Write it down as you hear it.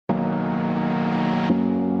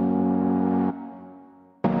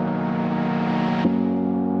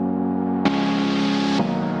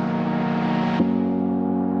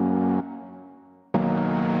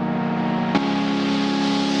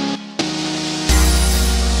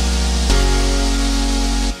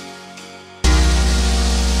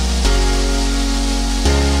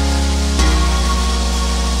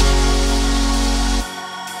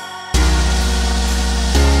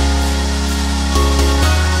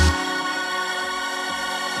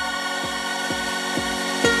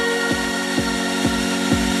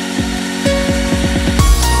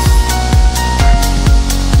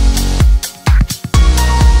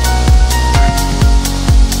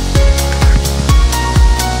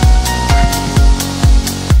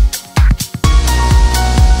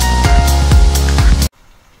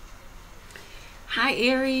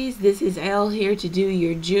this is Elle here to do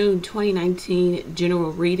your June 2019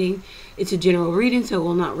 general reading. It's a general reading, so it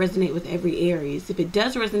will not resonate with every Aries. If it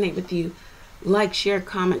does resonate with you, like, share,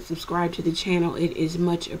 comment, subscribe to the channel. It is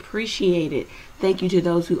much appreciated. Thank you to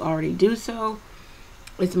those who already do so.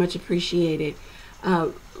 It's much appreciated.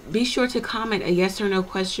 Be sure to comment a yes or no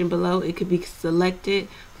question below. It could be selected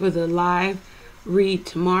for the live read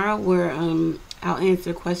tomorrow, where I'll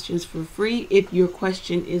answer questions for free if your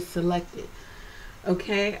question is selected.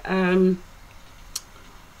 Okay.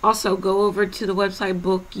 Also, go over to the website,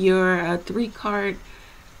 book your 3-card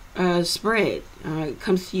spread. It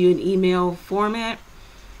comes to you in email format.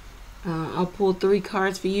 I'll pull 3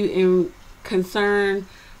 cards for you in concern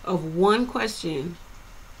of one question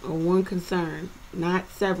or one concern, not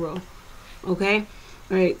several. Okay.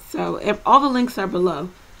 All right. So all the links are below,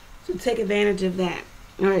 so take advantage of that.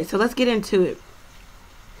 All right. So let's get into it.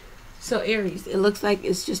 So Aries, it looks like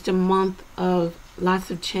it's just a month of lots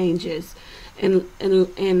of changes, and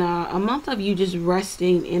a month of you just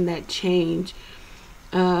resting in that change.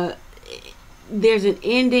 There's an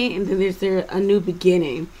ending, and then there's a new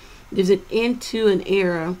beginning. There's an end to an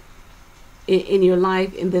era in your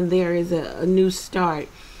life, and then there is a new start.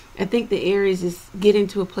 I think the Aries is getting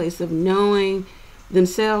to a place of knowing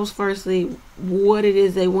themselves, firstly, what it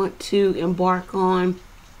is they want to embark on,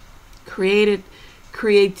 creatively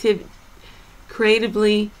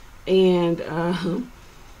and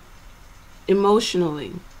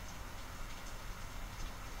emotionally.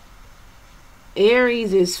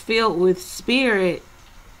 Aries is filled with spirit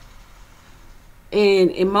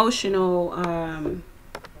and emotional,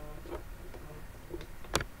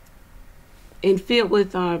 and filled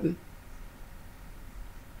with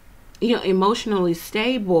emotionally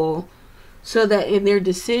stable, so that in their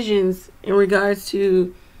decisions in regards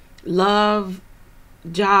to love,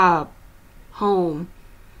 job, home,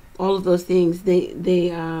 all of those things, they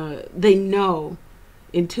know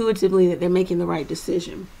intuitively that they're making the right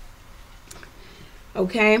decision.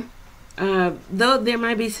 Okay. Though there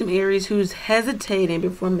might be some Aries who's hesitating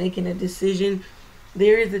before making a decision,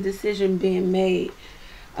 there is a decision being made.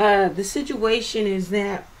 The situation is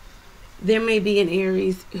that there may be an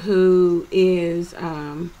Aries who is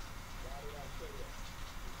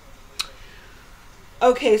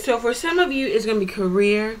okay, so for some of you it's going to be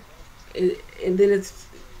career, and then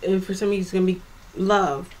for some of you it's going to be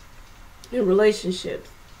love and relationships,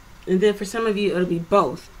 and then for some of you it'll be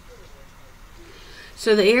both.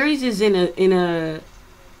 So the Aries is in a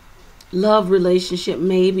love relationship,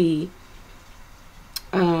 maybe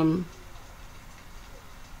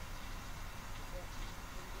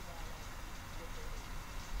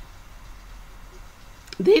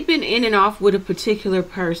they've been in and off with a particular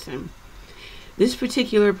person. This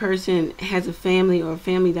particular person has a family or a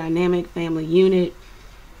family dynamic, family unit.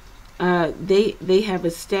 They have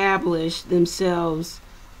established themselves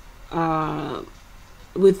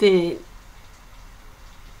within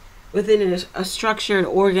a structured,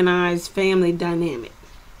 organized family dynamic.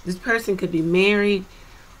 This person could be married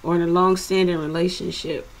or in a long-standing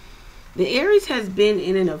relationship. The Aries has been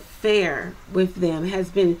in an affair with them, has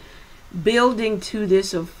been building to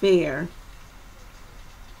this affair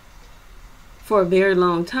for a very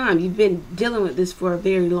long time. You've been dealing with this for a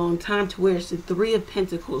very long time, to where it's the 3 of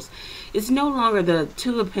Pentacles. It's no longer the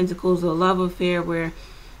 2 of Pentacles, a love affair where,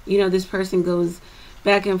 this person goes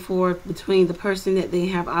back and forth between the person that they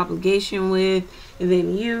have obligation with and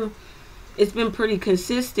then you. It's been pretty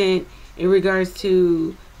consistent in regards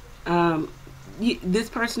to this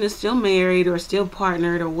person is still married or still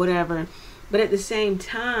partnered or whatever, but at the same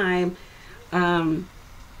time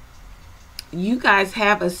you guys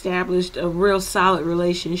have established a real solid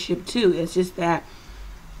relationship too. It's just that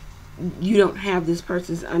you don't have this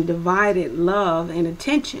person's undivided love and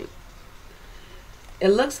attention. It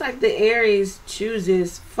looks like the Aries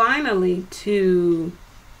chooses finally to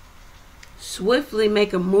swiftly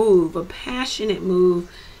make a move, a passionate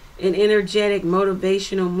move, an energetic,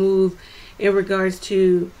 motivational move in regards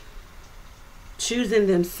to choosing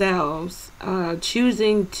themselves,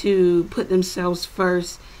 choosing to put themselves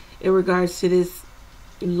first in regards to this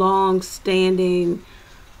long-standing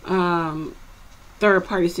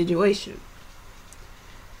third-party situation.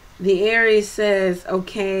 The Aries says,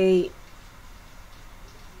 okay,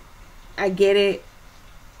 I get it,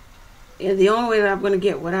 and the only way that I'm going to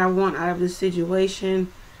get what I want out of this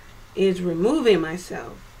situation is removing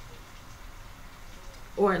myself,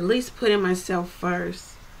 or at least putting myself first.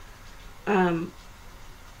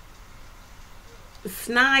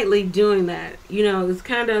 Snidely doing that, it's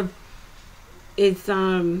kind of, it's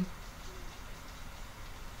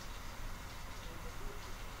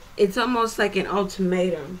almost like an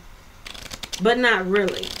ultimatum, but not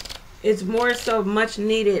really. It's more so much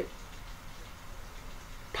needed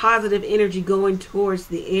positive energy going towards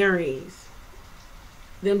the Aries.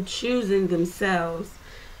 Them choosing themselves,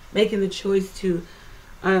 making the choice to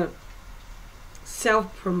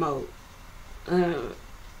self-promote,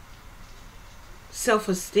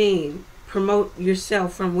 self-esteem, promote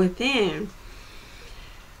yourself from within.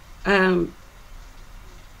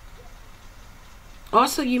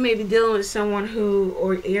 Also, you may be dealing with someone who,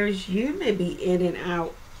 or Aries, you may be in and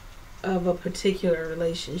out of a particular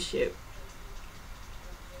relationship.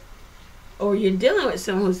 Or you're dealing with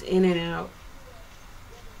someone who's in and out,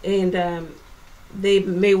 and they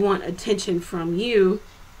may want attention from you,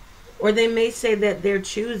 or they may say that they're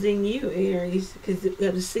choosing you, Aries, because we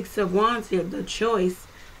have the Six of Wands here, the choice.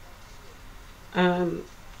 The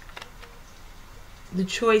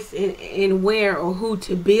choice in where or who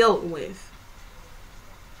to build with.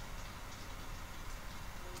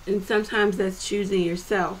 And sometimes that's choosing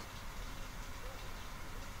yourself.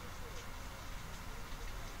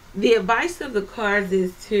 The advice of the cards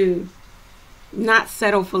is to not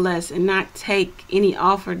settle for less and not take any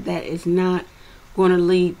offer that is not going to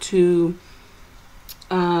lead to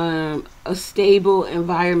a stable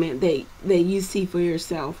environment that you see for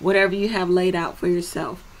yourself. Whatever you have laid out for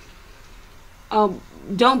yourself.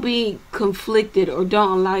 Don't be conflicted, or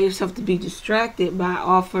don't allow yourself to be distracted by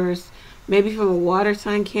offers, maybe from a water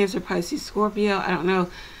sign, Cancer, Pisces, Scorpio, I don't know,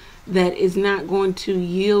 that is not going to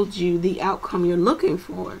yield you the outcome you're looking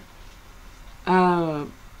for.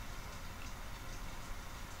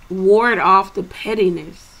 Ward off the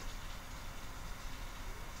pettiness.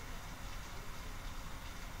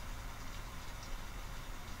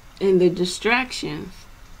 And the distractions.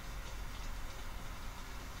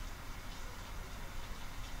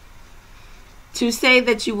 To say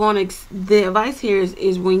that you want the advice here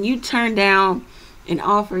is when you turn down an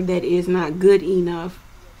offer that is not good enough,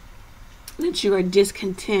 that you are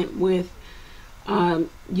discontent with,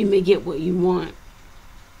 you may get what you want.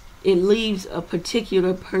 It leaves a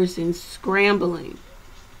particular person scrambling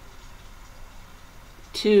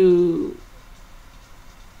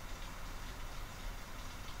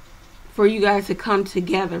for you guys to come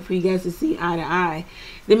together, for you guys to see eye to eye.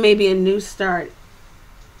 There may be a new start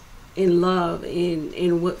in love,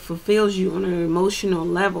 in what fulfills you on an emotional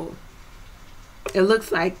level. It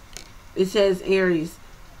looks like, it says, Aries,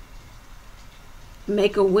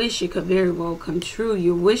 make a wish, it could very well come true.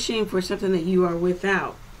 You're wishing for something that you are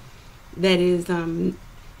without, that is in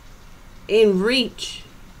reach,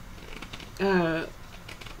 but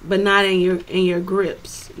not in your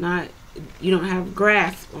grips. Not, you don't have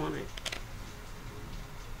grasp on it,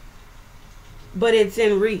 but it's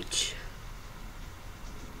in reach.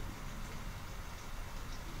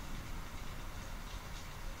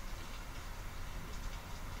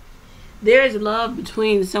 There is love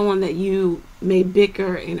between someone that you may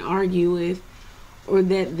bicker and argue with, or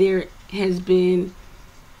that there has been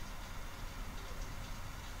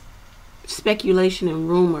speculation and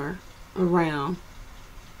rumor around,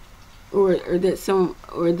 or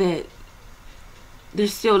that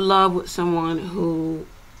there's still love with someone who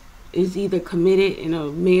is either committed in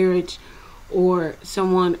a marriage, or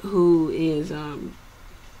someone who is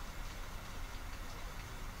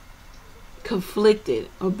conflicted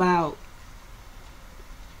about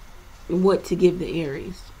what to give the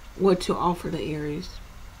Aries, what to offer the Aries.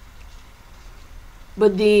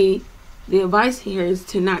 But the advice here is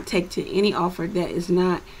to not take to any offer that is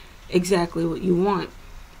not exactly what you want.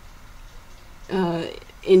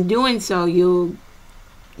 In doing so, you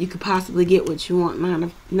could possibly get what you want.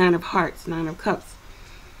 Nine of Hearts, Nine of Cups.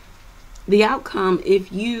 The outcome,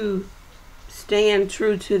 if you stand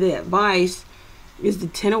true to the advice, is the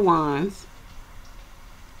Ten of Wands,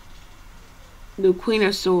 the Queen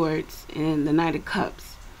of Swords, and the Knight of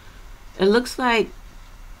Cups. It looks like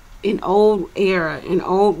an old era, an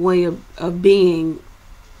old way of being,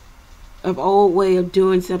 of old way of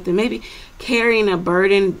doing something. Maybe carrying a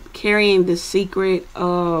burden, carrying the secret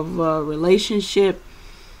of a relationship,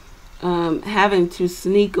 having to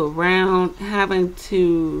sneak around, having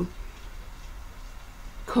to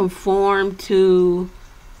conform to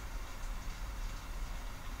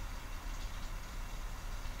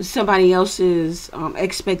somebody else's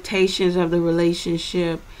expectations of the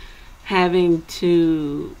relationship, having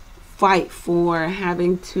to fight for,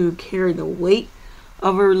 having to carry the weight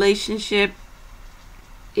of a relationship,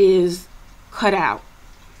 is cut out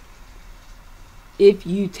if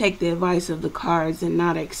you take the advice of the cards and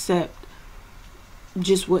not accept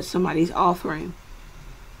just what somebody's offering.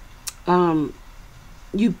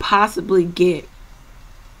 You possibly get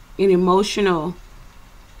an emotional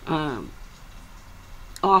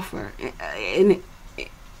offer, and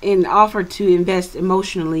and offer to invest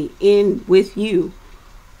emotionally in with you,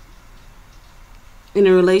 in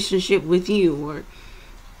a relationship with you, or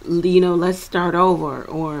let's start over,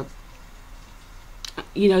 or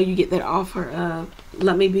you get that offer of,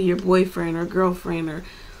 let me be your boyfriend or girlfriend, or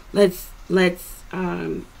let's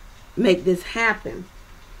make this happen.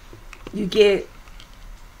 You get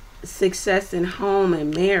success in home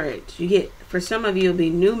and marriage. You get, for some of you, it'll be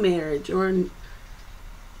new marriage or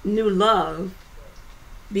new love,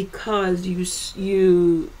 because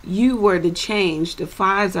you were the change. The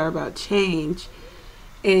fives are about change,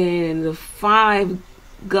 and the 5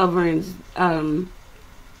 governs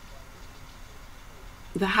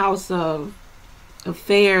the house of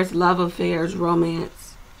affairs, love affairs,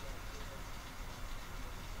 romance.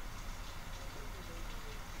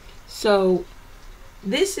 So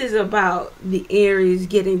this is about the Aries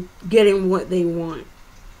getting what they want.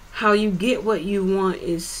 How you get what you want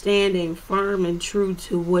is standing firm and true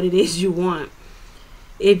to what it is you want.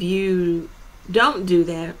 If you don't do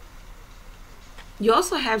that, you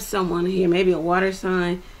also have someone here, maybe a water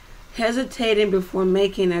sign, hesitating before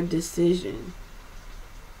making a decision.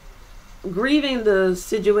 Grieving the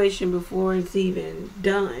situation before it's even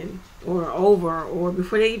done or over, or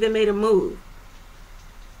before they even made a move.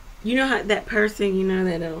 You know how that person,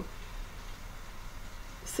 that'll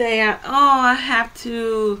say, oh, I have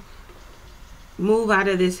to move out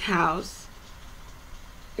of this house,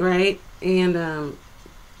 right? And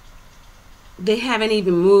they haven't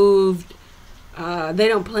even moved. They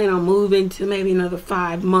don't plan on moving to maybe another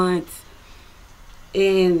 5 months,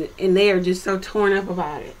 and they are just so torn up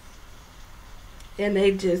about it, and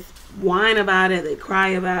they just whine about it, they cry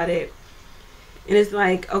about it, and it's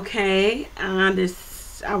like, okay,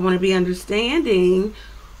 I want to be understanding,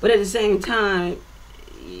 but at the same time,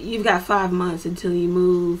 you've got 5 months until you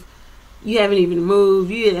move. You haven't even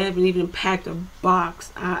moved. You haven't even packed a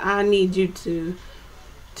box. I need you to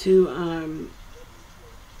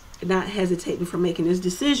not hesitate before making this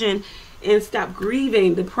decision, and stop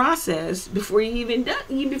grieving the process before you even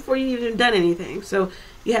done anything. So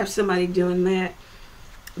you have somebody doing that.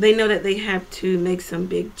 They know that they have to make some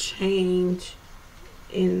big change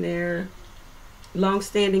in their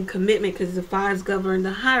long-standing commitment, because the 5s govern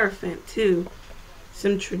the Hierophant too.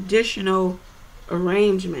 Some traditional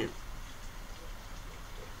arrangement.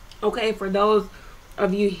 Okay, for those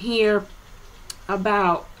of you here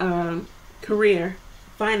about career,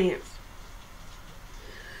 finance,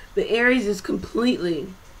 the Aries is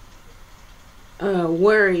completely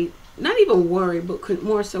worried, not even worried, but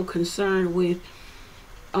more so concerned with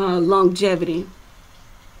longevity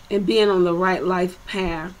and being on the right life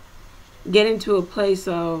path, getting to a place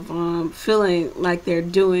of feeling like they're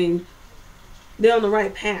on the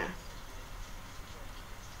right path,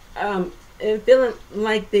 and feeling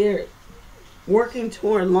like they're working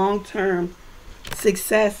toward long-term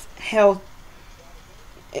success, health,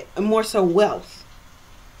 more so wealth.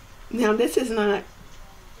 Now, this is not,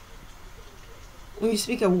 when you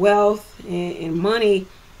speak of wealth and money,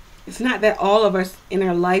 it's not that all of us in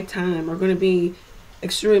our lifetime are going to be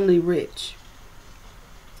extremely rich.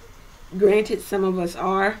 Granted, some of us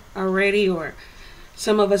are already, or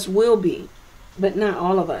some of us will be, but not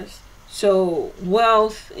all of us. So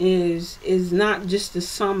wealth is not just the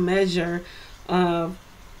sum measure of,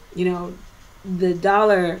 the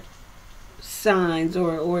dollar signs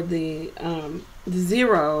or the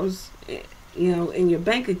zeros, in your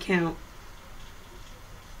bank account,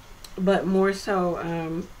 but more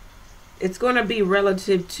so, it's going to be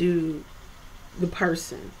relative to the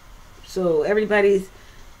person. So everybody's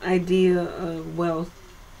idea of wealth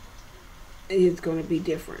is going to be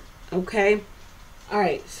different. Okay. All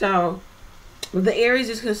right. So the Aries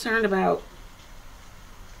is concerned about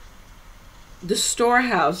the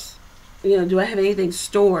storehouse. Do I have anything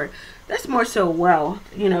stored? That's more so wealth.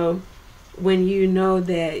 When you know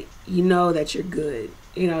that you're good.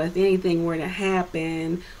 If anything were to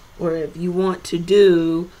happen, or if you want to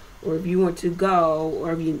do, or if you want to go,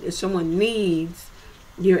 or if someone needs,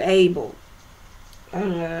 you're able.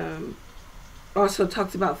 Also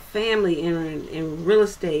talks about family and real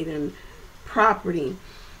estate and property.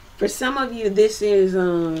 For some of you, this is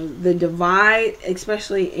the divide,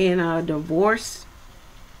 especially in a divorce,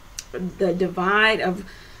 the divide of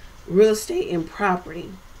real estate and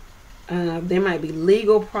property. There might be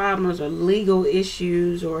legal problems or legal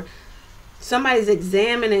issues, or somebody's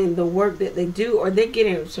examining the work that they do, or they're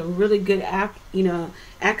getting some really good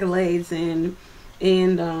accolades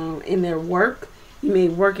in their work. You may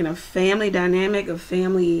work in a family dynamic, a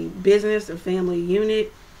family business, a family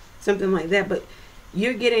unit, something like that, but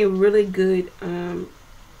you're getting really good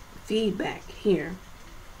feedback here.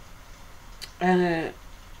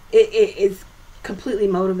 it's completely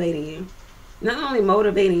motivating you. Not only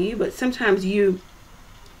motivating you, but sometimes you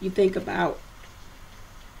think about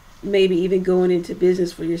maybe even going into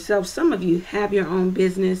business for yourself. Some of you have your own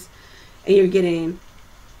business and you're getting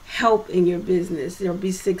help in your business. There'll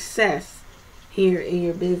be success here in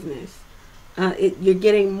your business. You're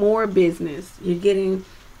getting more business. You're getting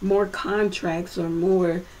more contracts or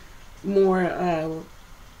more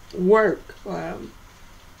work.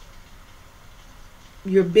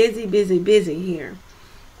 You're busy here.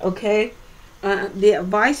 Okay. The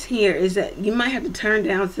advice here is that you might have to turn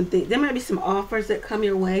down some things. There might be some offers that come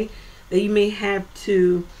your way that you may have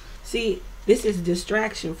to see. This is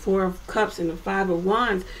distraction. 4 of Cups and the 5 of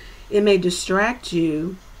Wands. It may distract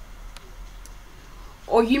you,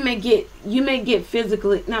 or you may get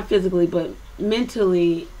physically, not physically, but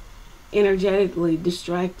mentally, energetically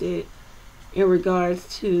distracted in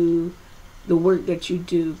regards to the work that you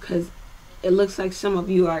do, because it looks like some of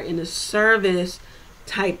you are in a service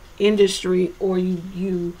type industry, or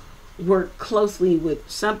you work closely with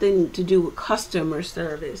something to do with customer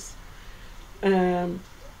service.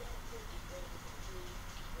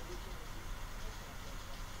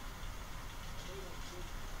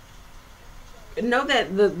 Know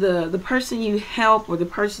that the person you help, or the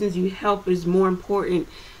persons you help, is more important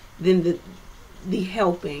than the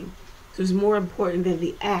helping. So it's more important than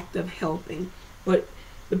the act of helping. But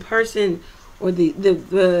the person, or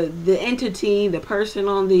the entity, the person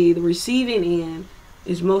on the receiving end,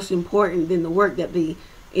 is most important than the work that the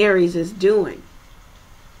Aries is doing.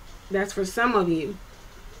 That's for some of you.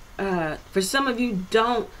 For some of you,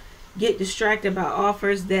 don't get distracted by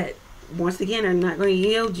offers that, once again, are not going to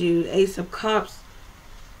yield you. Ace of Cups,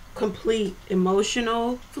 complete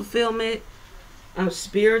emotional fulfillment,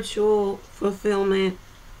 spiritual fulfillment,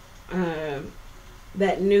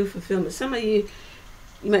 that new fulfillment. Some of you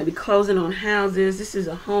might be closing on houses. This is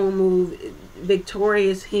a home move.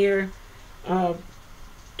 Victorious here.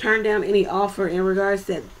 Turn down any offer in regards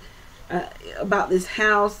that about this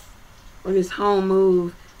house or this home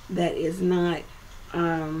move that is not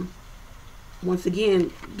once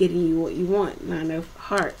again getting you what you want. 9 of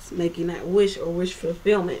Hearts, making that wish or wish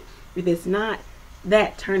fulfillment. If it's not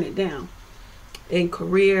that, turn it down. In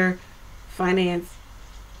career, finance,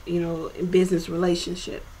 in business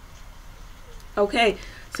relationship. Okay,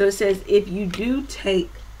 so it says if you do take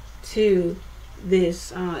to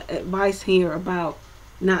this advice here about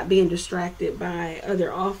not being distracted by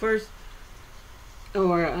other offers,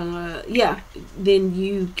 or then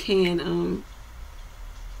you can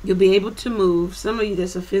you'll be able to move. Some of you,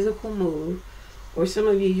 that's a physical move, or some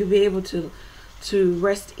of you, you'll be able to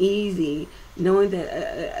rest easy, knowing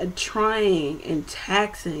that a trying and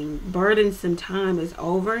taxing, burdensome time is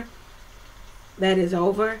over. That is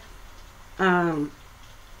over. There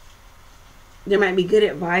might be good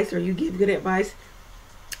advice, or you give good advice.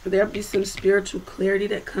 There'll be some spiritual clarity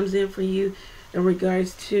that comes in for you in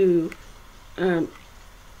regards to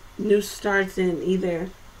new starts in either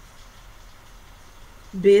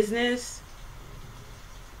business,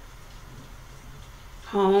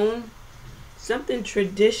 home, something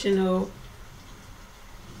traditional.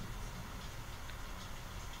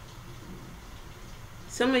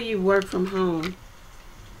 Some of you work from home.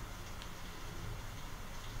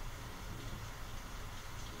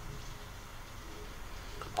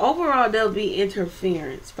 Overall, there'll be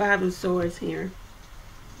interference. 5 of Swords here.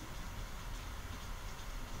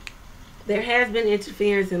 There has been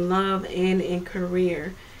interference in love and in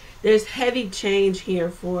career. There's heavy change here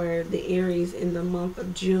for the Aries in the month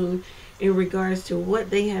of June in regards to what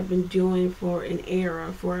they have been doing for an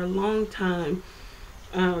era, for a long time.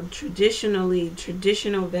 Traditional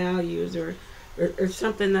values or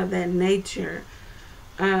something of that nature.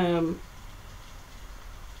 The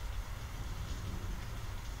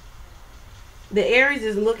Aries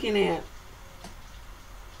is looking at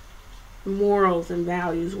morals and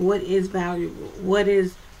values. What is valuable? What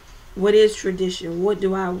is tradition? What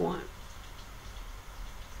do I want?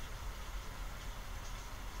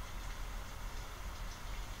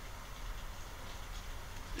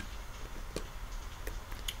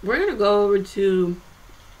 We're going to go over to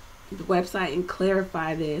the website and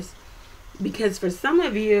clarify this, because for some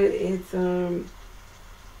of you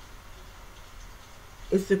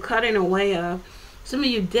it's the cutting away of. Some of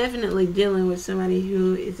you definitely dealing with somebody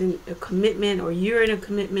who is in a commitment, or you're in a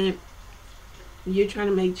commitment. You're trying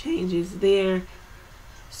to make changes there.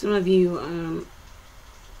 Some of you,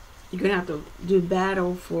 you're going to have to do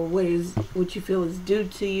battle for what you feel is due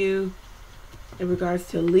to you in regards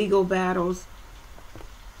to legal battles.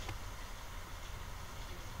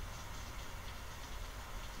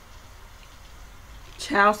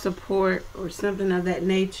 child support or something of that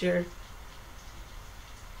nature.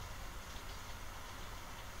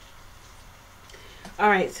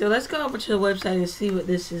 Alright, so let's go over to the website and see what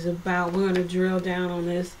this is about. We're going to drill down on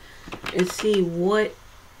this and see what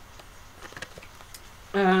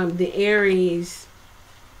the Aries,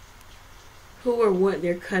 who or what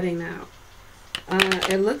they're cutting out.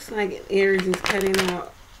 It looks like Aries is cutting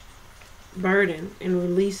out burden and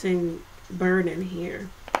releasing burden here.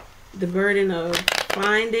 The burden of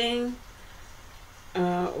finding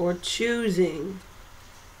or choosing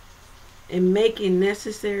and making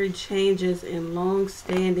necessary changes in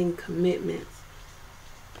long-standing commitments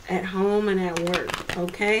at home and at work.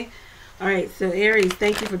 Okay? Alright, so Aries,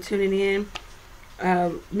 thank you for tuning in.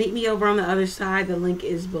 Meet me over on the other side. The link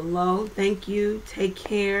is below. Thank you. Take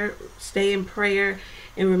care. Stay in prayer.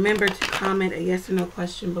 And remember to comment a yes or no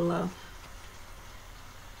question below.